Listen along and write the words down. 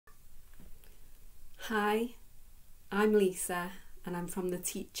Hi, I'm Lisa and I'm from the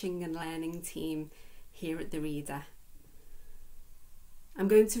Teaching and Learning team here at The Reader. I'm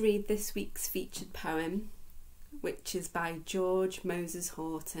going to read this week's featured poem, which is by George Moses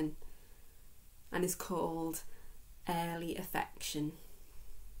Horton and is called Early Affection.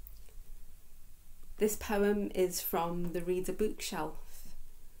 This poem is from the Reader bookshelf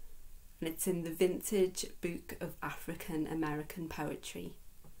and it's in the Vintage Book of African American Poetry.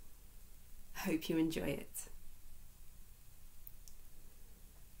 I hope you enjoy it.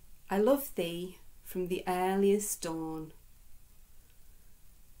 I love thee from the earliest dawn,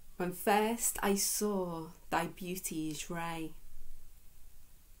 when first I saw thy beauty's ray,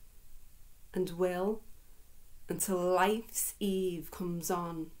 and will until life's eve comes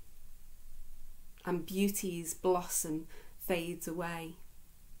on, and beauty's blossom fades away.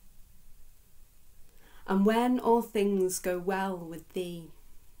 And when all things go well with thee,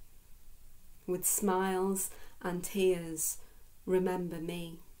 with smiles and tears remember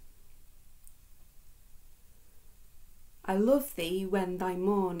me. I love thee when thy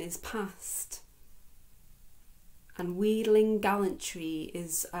morn is past, and wheedling gallantry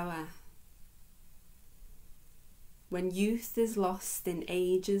is o'er, when youth is lost in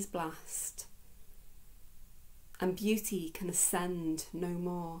age's blast, and beauty can ascend no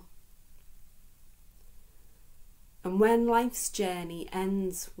more. And when life's journey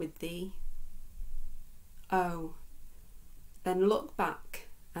ends with thee, oh, then look back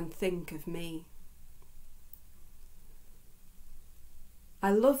and think of me.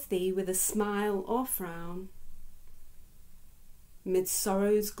 I love thee with a smile or frown, mid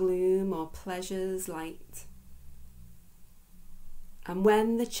sorrow's gloom or pleasure's light. And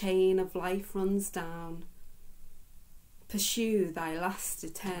when the chain of life runs down, pursue thy last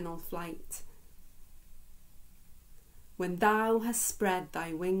eternal flight. When thou hast spread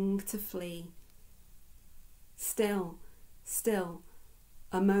thy wing to flee, still, still,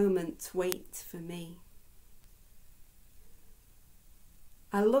 a moment wait for me.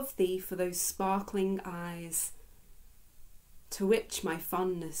 I love thee for those sparkling eyes, to which my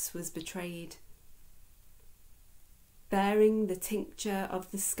fondness was betrayed, bearing the tincture of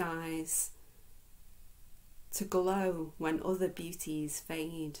the skies, to glow when other beauties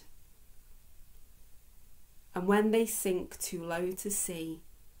fade. And when they sink too low to see,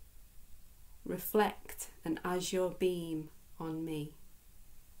 reflect an azure beam on me.